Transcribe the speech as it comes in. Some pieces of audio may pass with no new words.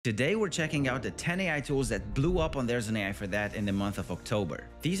Today we're checking out the 10 AI tools that blew up on There's an AI for That in the month of October.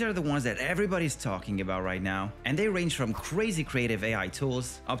 These are the ones that everybody's talking about right now, and they range from crazy creative AI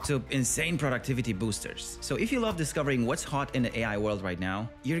tools up to insane productivity boosters. So if you love discovering what's hot in the AI world right now,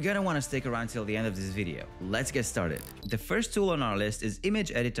 you're gonna want to stick around till the end of this video. Let's get started. The first tool on our list is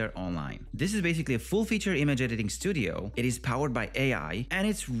Image Editor Online. This is basically a full-feature image editing studio. It is powered by AI, and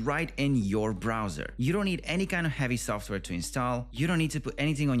it's right in your browser. You don't need any kind of heavy software to install. You don't need to put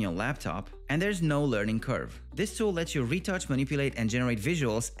anything on your laptop, and there's no learning curve. This tool lets you retouch, manipulate, and generate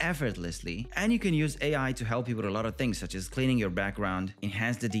visuals effortlessly, and you can use AI to help you with a lot of things such as cleaning your background,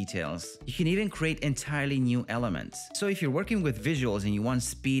 enhance the details. You can even create entirely new elements. So if you're working with visuals and you want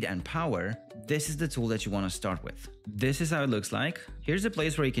speed and power, this is the tool that you want to start with. This is how it looks like. Here's a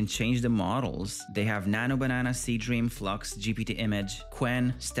place where you can change the models. They have Nano Banana, Seedream, Flux, GPT Image,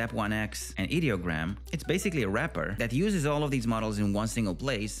 Quen, Step 1X, and Ideogram. It's basically a wrapper that uses all of these models in one single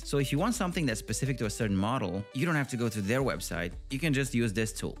place. So if you want something that's specific to a certain model, you don't have to go to their website. You can just use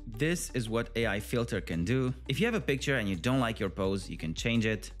this tool. This is what AI Filter can do. If you have a picture and you don't like your pose, you can change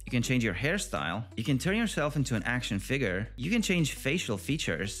it. You can change your hairstyle. You can turn yourself into an action figure. You can change facial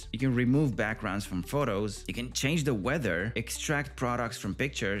features. You can remove backgrounds from photos. You can change the weather, extract products from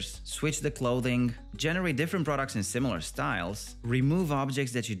pictures, switch the clothing, generate different products in similar styles, remove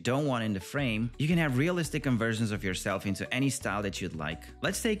objects that you don't want in the frame. You can have realistic conversions of yourself into any style that you'd like.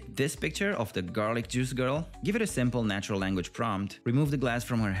 Let's take this picture of the garlic juice girl, give it a simple natural language prompt, remove the glass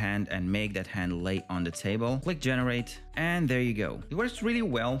from her hand and make that hand lay on the table. Click generate, and there you go. It works really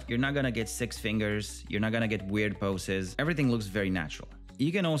well. You're not gonna get 6 fingers, you're not gonna get weird poses. Everything looks very natural.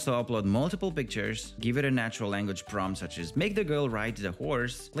 You can also upload multiple pictures, give it a natural language prompt such as make the girl ride the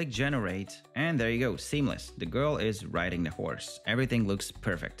horse, click generate, and there you go, seamless. The girl is riding the horse. Everything looks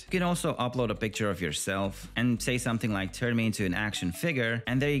perfect. You can also upload a picture of yourself and say something like turn me into an action figure,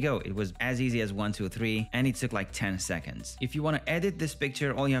 and there you go. It was as easy as 1, 2, 3, and it took like 10 seconds. If you want to edit this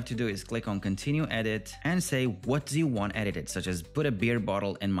picture, all you have to do is click on continue edit and say what do you want edited, such as put a beer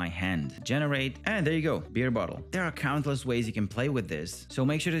bottle in my hand. Generate, and there you go, beer bottle. There are countless ways you can play with this. So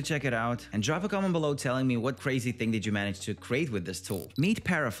make sure to check it out and drop a comment below telling me what crazy thing did you manage to create with this tool. Meet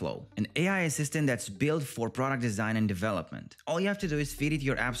ParaFlow, an AI assistant that's built for product design and development. All you have to do is feed it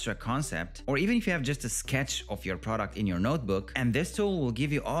your abstract concept, or even if you have just a sketch of your product in your notebook, and this tool will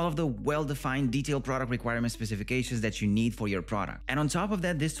give you all of the well-defined detailed product requirement specifications that you need for your product. And on top of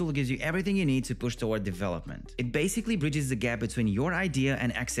that, this tool gives you everything you need to push toward development. It basically bridges the gap between your idea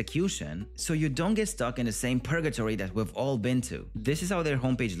and execution, so you don't get stuck in the same purgatory that we've all been to. This is how their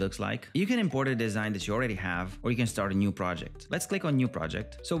homepage looks like. You can import a design that you already have, or you can start a new project. Let's click on new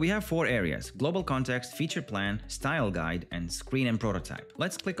project. So we have 4 areas: global context, feature plan, style guide, and screen and prototype.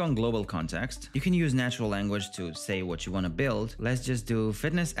 Let's click on global context. You can use natural language to say what you want to build. Let's just do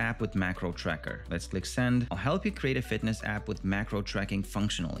fitness app with macro tracker. Let's click send. I'll help you create a fitness app with macro tracking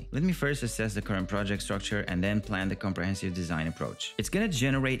functionally. Let me first assess the current project structure and then plan the comprehensive design approach. It's gonna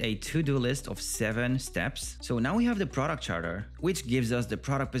generate a to-do list of 7 steps. So now we have the product charter, which gives us the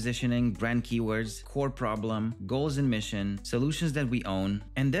product positioning, brand keywords, core problem, goals and mission, solutions that we own,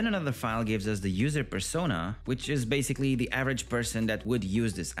 and then another file gives us the user persona, which is basically the average person that would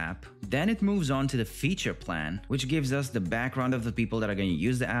use this app. Then it moves on to the feature plan, which gives us the background of the people that are going to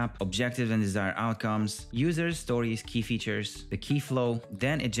use the app, objectives and desired outcomes, users, stories, key features, the key flow.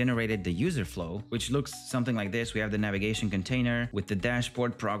 Then it generated the user flow, which looks something like this. We have the navigation container with the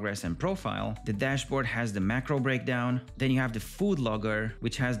dashboard, progress, and profile. The dashboard has the macro breakdown. Then you have the food logger,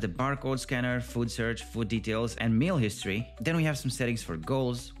 which has the barcode scanner, food search, food details, and meal history. Then we have some settings for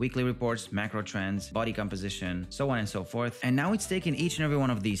goals, weekly reports, macro trends, body composition, so on and so forth. And now it's taken each and every one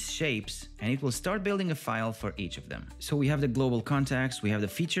of these shapes and it will start building a file for each of them. So we have the global context, we have the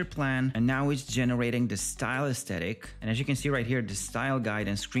feature plan, and now it's generating the style aesthetic. And as you can see right here, the style guide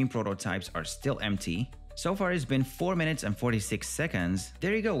and screen prototypes are still empty. So far it's been 4 minutes and 46 seconds.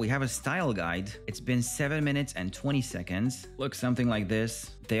 There you go, we have a style guide. It's been 7 minutes and 20 seconds. Looks something like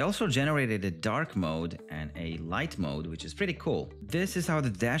this. They also generated a dark mode and a light mode, which is pretty cool. This is how the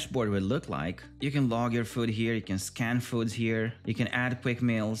dashboard will look like. You can log your food here, you can scan foods here, you can add quick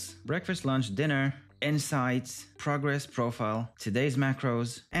meals, breakfast, lunch, dinner, insights, progress, profile, today's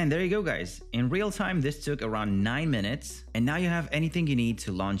macros, and there you go guys. In real time this took around 9 minutes, and now you have anything you need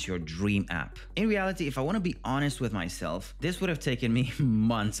to launch your dream app. In reality, if I want to be honest with myself, this would have taken me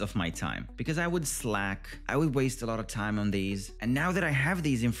months of my time because I would slack, I would waste a lot of time on these, and now that I have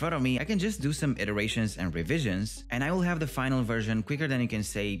these in front of me, I can just do some iterations and revisions, and I will have the final version quicker than you can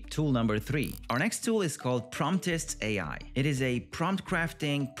say tool number 3. Our next tool is called Promptist AI. It is a prompt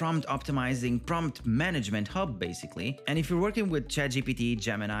crafting, prompt optimizing, prompt management hub basically. And if you're working with ChatGPT,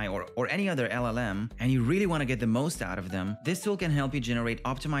 Gemini, or any other LLM, and you really want to get the most out of them, this tool can help you generate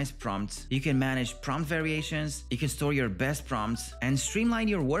optimized prompts. You can manage prompt variations, you can store your best prompts, and streamline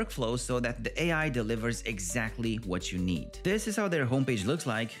your workflow so that the AI delivers exactly what you need. This is how their homepage looks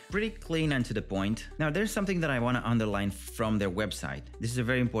like, pretty clean and to the point. Now, there's something that I want to underline from their website. This is a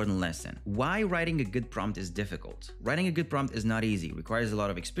very important lesson. Why writing a good prompt is difficult. Writing a good prompt is not easy, requires a lot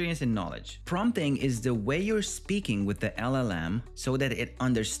of experience and knowledge. Prompting is the way you're speaking with the LLM so that it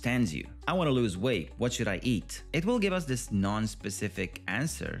understands you. I want to lose weight, what should I eat? It will give us this non-specific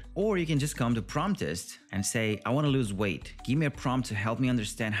answer. Or you can just come to Promptist and say, I want to lose weight. Give me a prompt to help me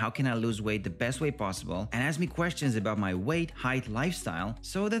understand how can I lose weight the best way possible, and ask me questions about my weight, height, lifestyle,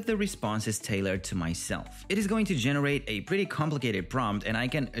 so that the response is tailored to myself. It is going to generate a pretty complicated prompt, and I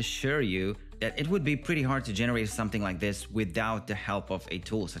can assure you that it would be pretty hard to generate something like this without the help of a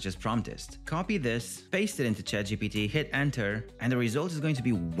tool such as Promptist. Copy this, paste it into ChatGPT, hit enter, and the result is going to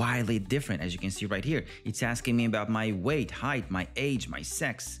be wildly different, as you can see right here. It's asking me about my weight, height, my age, my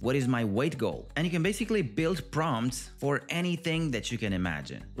sex, what is my weight goal. And you can basically build prompts for anything that you can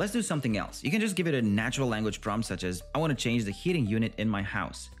imagine. Let's do something else. You can just give it a natural language prompt such as, I want to change the heating unit in my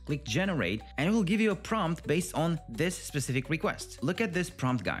house. Click generate, and it will give you a prompt based on this specific request. Look at this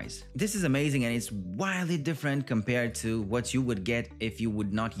prompt, guys. This is amazing, and it's wildly different compared to what you would get if you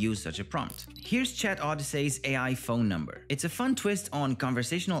would not use such a prompt. Here's Chat Odyssey's AI phone number. It's a fun twist on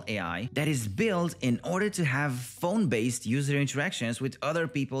conversational AI that is built in order to have phone-based user interactions with other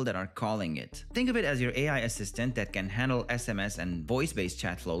people that are calling it. Think of it as your AI assistant that can handle SMS and voice-based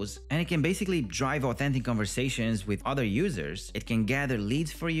chat flows, and it can basically drive authentic conversations with other users. It can gather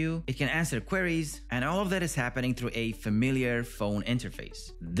leads for you, it can answer queries, and all of that is happening through a familiar phone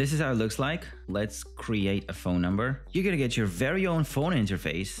interface. This is how it looks like. Let's create a phone number. You're gonna get your very own phone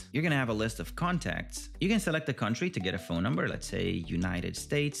interface. You're gonna have a list of contacts. You can select a country to get a phone number, let's say United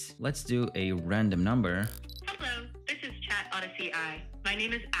States. Let's do a random number. Hello, this is Chat Odyssey AI. My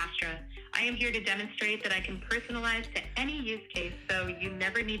name is Astra. I am here to demonstrate that I can personalize to any use case, so you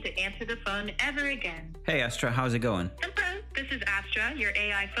never need to answer the phone ever again. Hey Astra, how's it going? Hello, this is Astra, your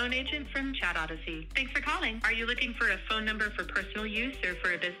AI phone agent from Chat Odyssey. Thanks for calling. Are you looking for a phone number for personal use or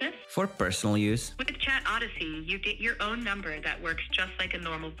for a business? For personal use. With Chat Odyssey, you get your own number that works just like a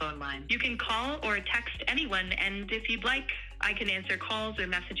normal phone line. You can call or text anyone, and if you'd like, I can answer calls or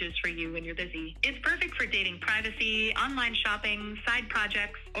messages for you when you're busy. It's perfect for dating privacy, online shopping, side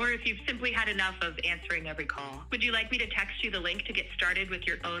projects, or if you've simply had enough of answering every call. Would you like me to text you the link to get started with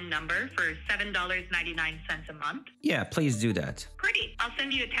your own number for $7.99 a month? Yeah, please do that. Great. I'll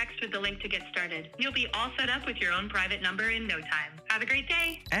send you a text with the link to get started. You'll be all set up with your own private number in no time. Have a great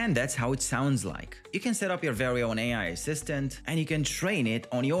day. And that's how it sounds like. You can set up your very own AI assistant, and you can train it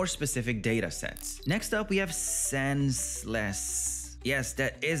on your specific data sets. Next up, we have Ssenseless. Yes,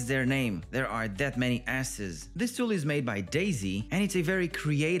 that is their name. There are that many S's. This tool is made by Daisy, and it's a very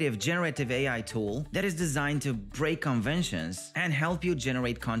creative generative AI tool that is designed to break conventions and help you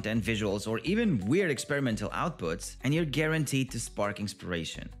generate content, visuals, or even weird experimental outputs, and you're guaranteed to spark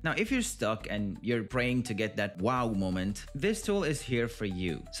inspiration. Now, if you're stuck and you're praying to get that wow moment, this tool is here for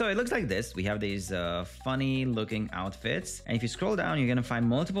you. So it looks like this. We have these funny looking outfits, and if you scroll down, you're gonna find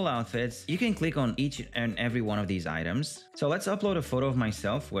multiple outfits. You can click on each and every one of these items. So let's upload a photo of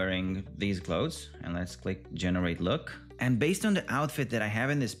myself wearing these clothes, and let's click generate look. And based on the outfit that I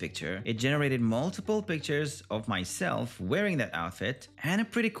have in this picture, it generated multiple pictures of myself wearing that outfit and a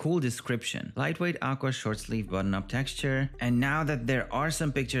pretty cool description. Lightweight aqua short sleeve button up texture. And now that there are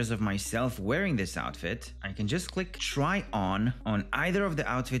some pictures of myself wearing this outfit, I can just click try on either of the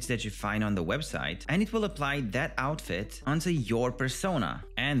outfits that you find on the website, and it will apply that outfit onto your persona.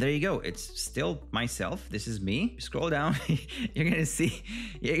 And there you go, it's still myself. This is me. Scroll down, you're gonna see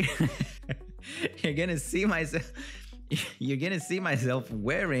You're gonna see myself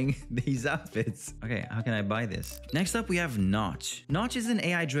wearing these outfits. Okay, how can I buy this? Next up, we have Notch. Notch is an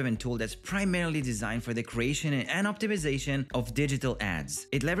AI-driven tool that's primarily designed for the creation and optimization of digital ads.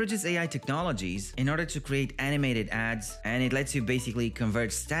 It leverages AI technologies in order to create animated ads, and it lets you basically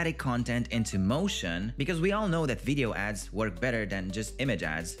convert static content into motion, because we all know that video ads work better than just image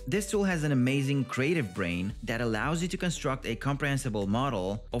ads. This tool has an amazing creative brain that allows you to construct a comprehensible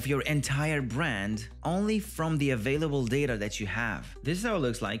model of your entire brand only from the available data that you have. This is how it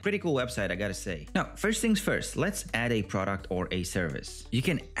looks like. Pretty cool website, I gotta say. Now, first things first, let's add a product or a service. You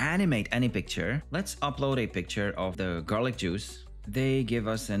can animate any picture. Let's upload a picture of the garlic juice. They give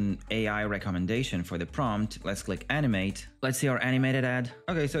us an AI recommendation for the prompt. Let's click animate. Let's see our animated ad.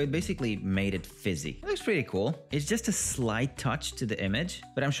 Okay, so it basically made it fizzy. It looks pretty cool. It's just a slight touch to the image,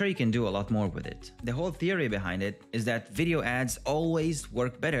 but I'm sure you can do a lot more with it. The whole theory behind it is that video ads always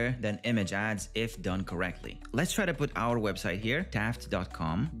work better than image ads if done correctly. Let's try to put our website here,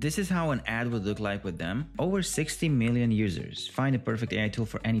 TAAFT.com. This is how an ad would look like with them. Over 60 million users. Find a perfect AI tool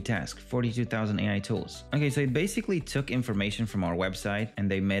for any task. 42,000 AI tools. Okay, so it basically took information from our website and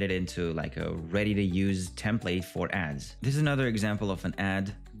they made it into like a ready-to-use template for ads. This is another example of an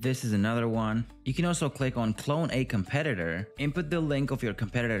ad. This is another one. You can also click on clone a competitor, input the link of your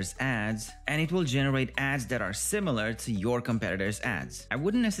competitor's ads, and it will generate ads that are similar to your competitor's ads. I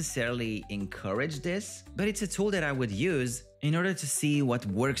wouldn't necessarily encourage this, but it's a tool that I would use in order to see what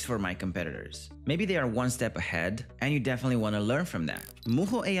works for my competitors. Maybe they are one step ahead, and you definitely want to learn from that.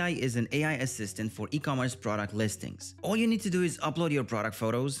 Mujo AI is an AI assistant for e-commerce product listings. All you need to do is upload your product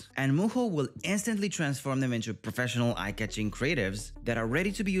photos, and Mujo will instantly transform them into professional, eye-catching creatives that are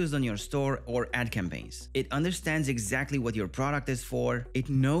ready to be used on your store or ad campaigns. It understands exactly what your product is for, it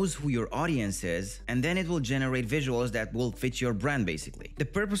knows who your audience is, and then it will generate visuals that will fit your brand basically. The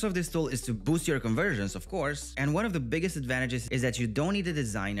purpose of this tool is to boost your conversions, of course, and one of the biggest advantages is that you don't need a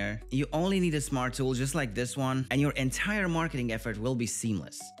designer, you only need a smart tool just like this one, and your entire marketing effort will be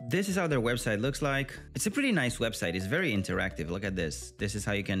seamless. This is how their website looks like. It's a pretty nice website, it's very interactive. Look at this. This is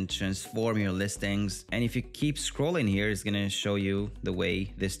how you can transform your listings, and if you keep scrolling here, it's gonna show you the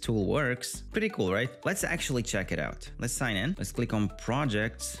way this tool works. Pretty cool, right? Let's actually check it out. Let's sign in. Let's click on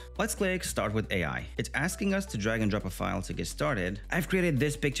projects. Let's click start with AI. It's asking us to drag and drop a file to get started. I've created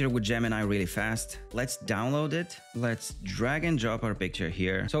this picture with Gemini really fast. Let's download it. Let's drag and drop our picture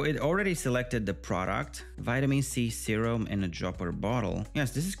here. So it already selected the product, vitamin C serum in a dropper bottle.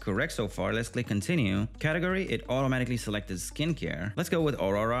 Yes, this is correct so far. Let's click continue. Category, it automatically selected skincare. Let's go with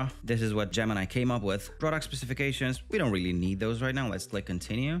Aurora. This is what Gemini came up with. Product specifications, we don't really need those right now. Let's click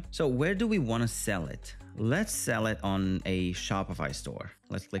continue. So where do we want to sell it? Let's sell it on a Shopify store.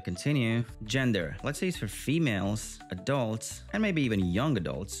 Let's click continue. Gender, let's say it's for females, adults, and maybe even young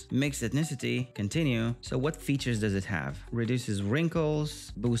adults. Mixed ethnicity, continue. So what features does it have? Reduces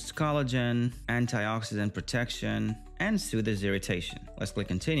wrinkles, boosts collagen, antioxidant protection, and soothes irritation. Let's click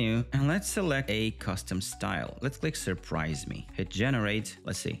continue, and let's select a custom style. Let's click surprise me. Hit generate.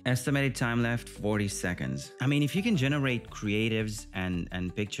 Let's see. Estimated time left 40 seconds. I mean, if you can generate creatives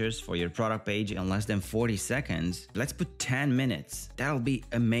and pictures for your product page in less than 40 seconds, let's put 10 minutes. That'll be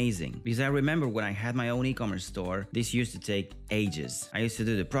amazing. Because I remember when I had my own e-commerce store, this used to take ages. I used to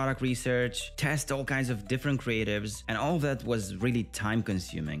do the product research, test all kinds of different creatives, and all of that was really time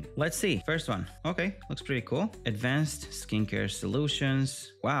consuming. Let's see. First one. Okay, looks pretty cool. Advanced skincare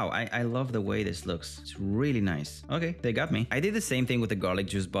solutions. Wow, I love the way this looks. It's really nice. Okay, they got me. I did the same thing with the garlic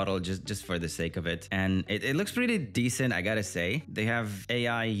juice bottle just for the sake of it. And it looks pretty decent, I gotta say. They have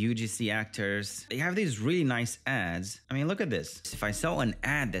AI UGC actors. They have these really nice ads. I mean, look at this. If I saw an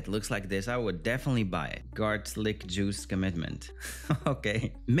ad that looks like this, I would definitely buy it. Garlic juice commitment.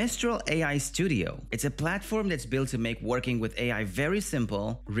 Okay. Mistral AI Studio. It's a platform that's built to make working with AI very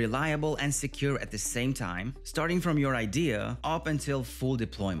simple, reliable, and secure at the same time, starting from your idea up until full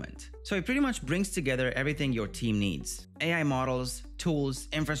deployment. So it pretty much brings together everything your team needs. AI models, tools,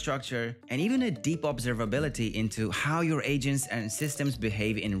 infrastructure, and even a deep observability into how your agents and systems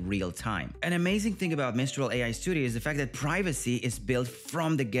behave in real time. An amazing thing about Mistral AI Studio is the fact that privacy is built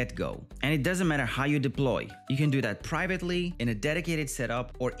from the get-go. And it doesn't matter how you deploy. You can do that privately, in a dedicated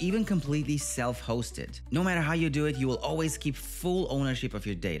setup, or even completely self-hosted. No matter how you do it, you will always keep full ownership of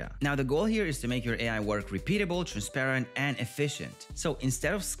your data. Now, the goal here is to make your AI work repeatable, transparent, and efficient. So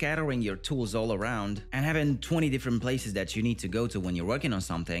instead of scattering your tools all around and having 20 different places that you need to go to when you're working on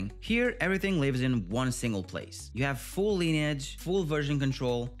something, here everything lives in one single place. You have full lineage, full version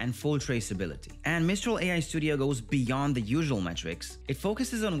control, and full traceability. And Mistral AI Studio goes beyond the usual metrics. It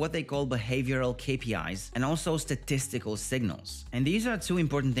focuses on what they call behavioral KPIs and also statistical signals. And these are two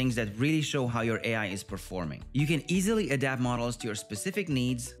important things that really show how your AI is performing. You can easily adapt models to your specific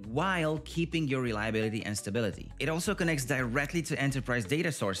needs while keeping your reliability and stability. It also connects directly to enterprise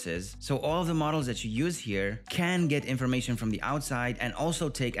data sources, so all of the models that you use here can get information from the outside and also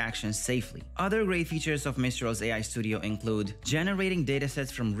take action safely. Other great features of Mistral's AI Studio include generating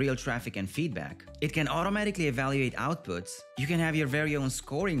datasets from real traffic and feedback. It can automatically evaluate outputs. You can have your very own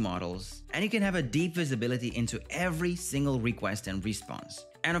scoring models, and you can have a deep visibility into every single request and response.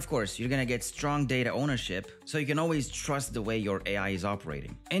 And of course, you're gonna get strong data ownership, so you can always trust the way your AI is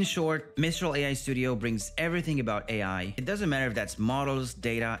operating. In short, Mistral AI Studio brings everything about AI. It doesn't matter if that's models,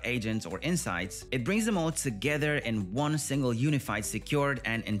 data, agents, or insights. It brings them all together in one single unified, secured,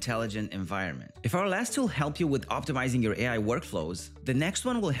 and intelligent environment. If our last tool helped you with optimizing your AI workflows, the next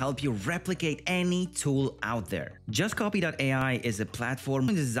one will help you replicate any tool out there. JustCopy AI is a platform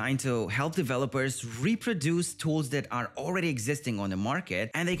designed to help developers reproduce tools that are already existing on the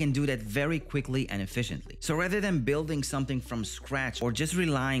market, and they can do that very quickly and efficiently. So rather than building something from scratch or just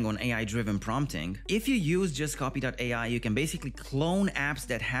relying on AI-driven prompting, if you use JustCopy AI, you can basically clone apps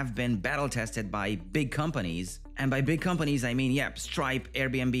that have been battle tested by big companies. And by big companies, I mean, Stripe,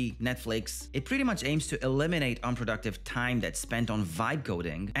 Airbnb, Netflix. It pretty much aims to eliminate unproductive time that's spent on vibe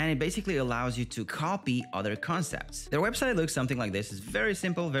coding, and it basically allows you to copy other concepts. Their website looks something like this. It's very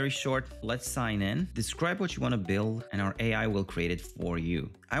simple, very short. Let's sign in. Describe what you want to build, and our AI will create it for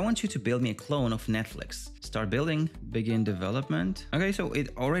you. I want you to build me a clone of Netflix. Start building, begin development. Okay, so it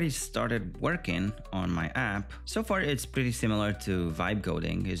already started working on my app. So far, it's pretty similar to vibe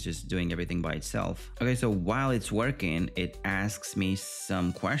coding. It's just doing everything by itself. Okay, so while it's working, it asks me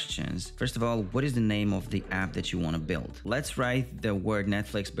some questions. First of all, what is the name of the app that you want to build? Let's write the word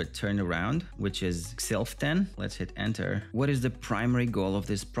Netflix but turned around, which is Xilf10. Let's hit enter. What is the primary goal of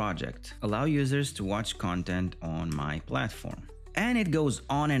this project? Allow users to watch content on my platform. And it goes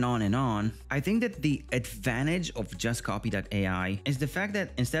on and on and on. I think that the advantage of JustCopy AI is the fact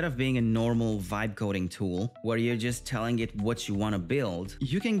that instead of being a normal vibe coding tool where you're just telling it what you want to build,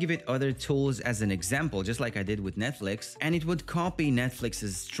 you can give it other tools as an example, just like I did with Netflix, and it would copy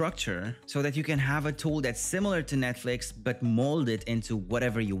Netflix's structure so that you can have a tool that's similar to Netflix but mold it into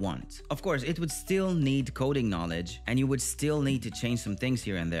whatever you want. Of course, it would still need coding knowledge and you would still need to change some things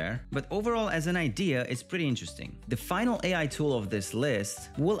here and there, but overall as an idea, it's pretty interesting. The final AI tool of this list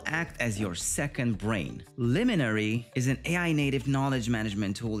will act as your second brain. Liminary is an AI native knowledge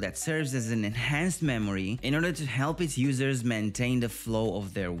management tool that serves as an enhanced memory in order to help its users maintain the flow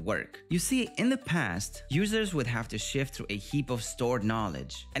of their work. You see, in the past, users would have to shift through a heap of stored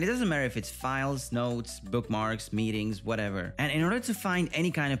knowledge, and it doesn't matter if it's files, notes, bookmarks, meetings, whatever. And in order to find any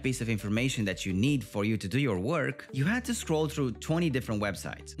kind of piece of information that you need for you to do your work, you had to scroll through 20 different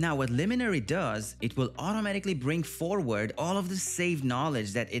websites. Now, what Liminary does, it will automatically bring forward all of the saved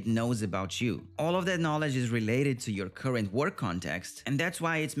knowledge that it knows about you. All of that knowledge is related to your current work context, and that's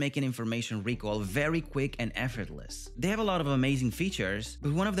why it's making information recall very quick and effortless. They have a lot of amazing features,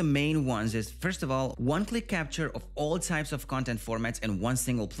 but one of the main ones is, first of all, one-click capture of all types of content formats in one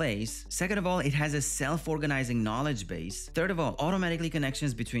single place. Second of all, it has a self-organizing knowledge base. Third of all, automatically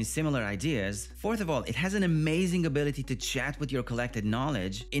connections between similar ideas. Fourth of all, it has an amazing ability to chat with your collected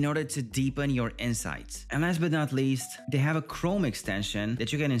knowledge in order to deepen your insights. And last but not least, they have a Chrome extension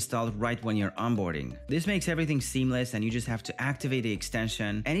that you can install right when you're onboarding. This makes everything seamless and you just have to activate the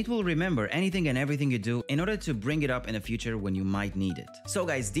extension and it will remember anything and everything you do in order to bring it up in the future when you might need it. So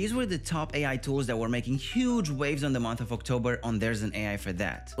guys, these were the top AI tools that were making huge waves on the month of October on There's an AI for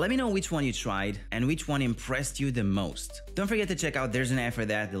That. Let me know which one you tried and which one impressed you the most. Don't forget to check out There's an AI for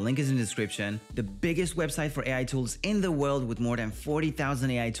That. The link is in the description. The biggest website for AI tools in the world with more than 40,000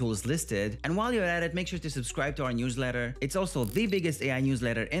 AI tools listed. And while you're at it, make sure to subscribe to our newsletter. It's also the biggest AI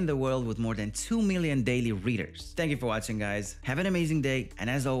newsletter in the world with more than 2 million daily readers. Thank you for watching, guys. Have an amazing day, and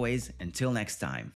as always, until next time.